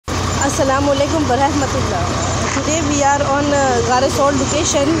Assalamu alaikum wa rahmatullah. Today we are on Garay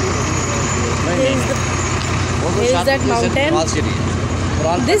location. Here is that mountain.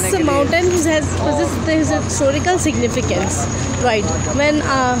 This mountain has historical significance, right? When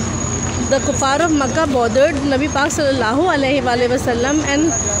the kuffar of Makkah bothered Nabi Pak sallallahu alaihi wasallam,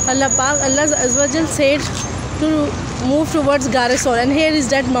 and Allah Azza wa Jal said to move towards Garay, and here is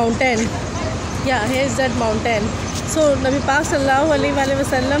that mountain. Yeah, here is that mountain. So Nabi Pak sallallahu alaihi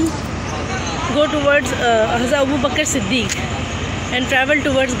wasallam go towards Hazrat Abu Bakr Siddiq and travel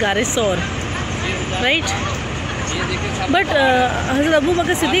towards Garay, right? But Hazrat Abu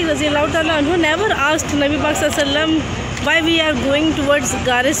Bakr Siddiq radiyallahu ta'ala anhu never asked Nabi Pak sallallahu alaihi wasallam why we are going towards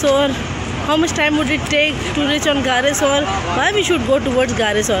Garay, how much time would it take to reach on Garay, why we should go towards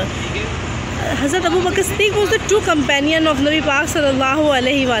Garay. Hazrat Abu Bakr Siddiq was the true companion of Nabi Pak sallallahu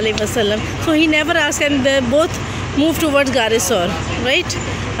alaihi wasallam, so he never asked, and they both moved towards Garay, right?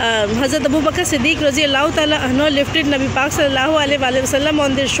 Hazrat Abu Bakr Siddiq radiyallahu ta'ala anhu lifted Nabi Pak sallallahu alaihi wasallam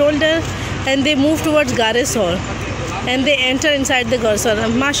on their shoulder, and they moved towards Garay, and they enter inside the Garay.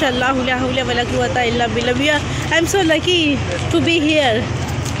 MashaAllah, la hawla wala quwwata illa billah. I'm so lucky to be here.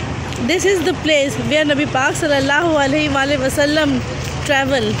 This is the place where Nabi Pak sallallahu alaihi wasallam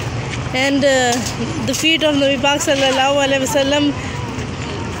travel, and the feet of Nabi Pak sallallahu alaihi wasallam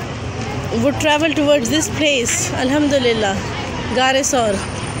would travel towards this place. Alhamdulillah, Garay.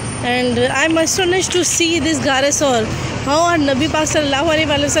 And I'm astonished to see this Garay. How our Nabi Pak sallallahu alaihi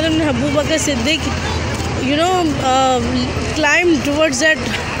wasallam and Abu Bakr Siddiq, climbed towards that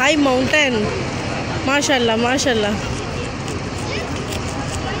high mountain. MashaAllah, MashaAllah.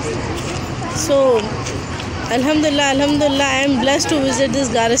 So, Alhamdulillah, Alhamdulillah, I am blessed to visit this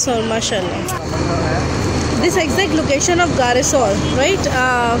Garay, MashaAllah. This exact location of Garay, right?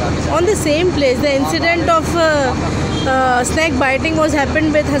 On the same place, the incident of snake biting was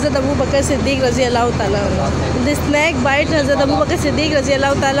happened with Hazrat Abu Bakr Siddiq radiyallahu ta'ala. The snake bite Hazrat Abu Bakr Siddiq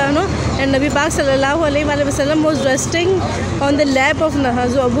radiyallahu ta'ala, and Nabi Pak sallallahu alaihi wasallam was resting on the lap of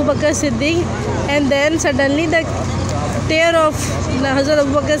Hazrat Abu Bakr Siddiq, and then suddenly the tear of Hazrat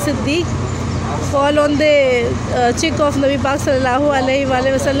Abu Bakr Siddiq fall on the cheek of Nabi Pak sallallahu alaihi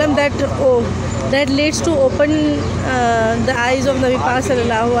wasallam, that leads to open the eyes of Nabi Pak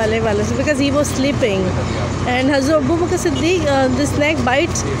sallallahu alaihi wasallam, because he was sleeping. And Hazrat Abu Bakr Siddiq, the snake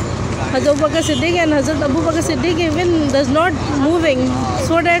bites Hazrat Abu Bakr Siddiq, and Hazrat Abu Bakr Siddiq even does not moving,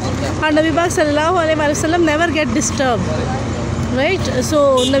 so that our Nabi Pak sallallahu alaihi wasallam never get disturbed, right?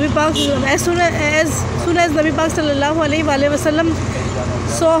 So Nabi Pak, as soon as Nabi Pak sallallahu alaihi wasallam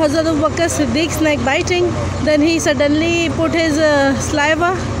saw Hazrat Abu Bakr Siddiq snake biting, then he suddenly put his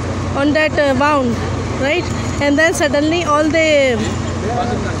saliva on that wound, right? And then suddenly all the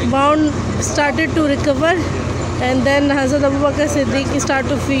wound started to recover, and then Hazrat Abu Bakr Siddiq started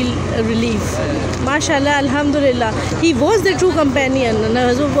to feel relief. MashaAllah, Alhamdulillah. He was the true companion.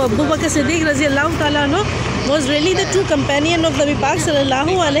 Hazrat Abu Bakr Siddiq radiyallahu ta'ala was really the true companion of Nabi Pak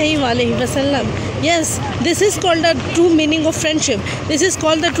sallallahu alaihi wasallam. Yes, this is called the true meaning of friendship. This is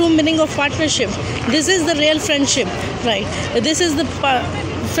called the true meaning of partnership. This is the real friendship, right? This is the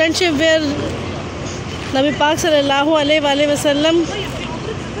friendship where Nabi Pak sallallahu alaihi wasallam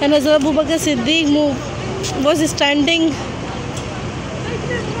and Hazrat Abu Bakr Siddiq was standing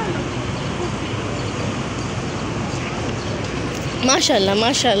MashaAllah,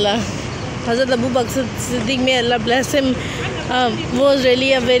 MashaAllah. Hazrat Abu Bakr Siddiq, may Allah bless him, was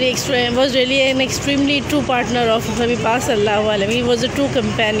really an extremely true partner of Nabi Pak sallallahu alaihi wasallam. He was a true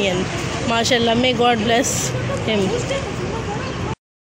companion. MashaAllah, may God bless him.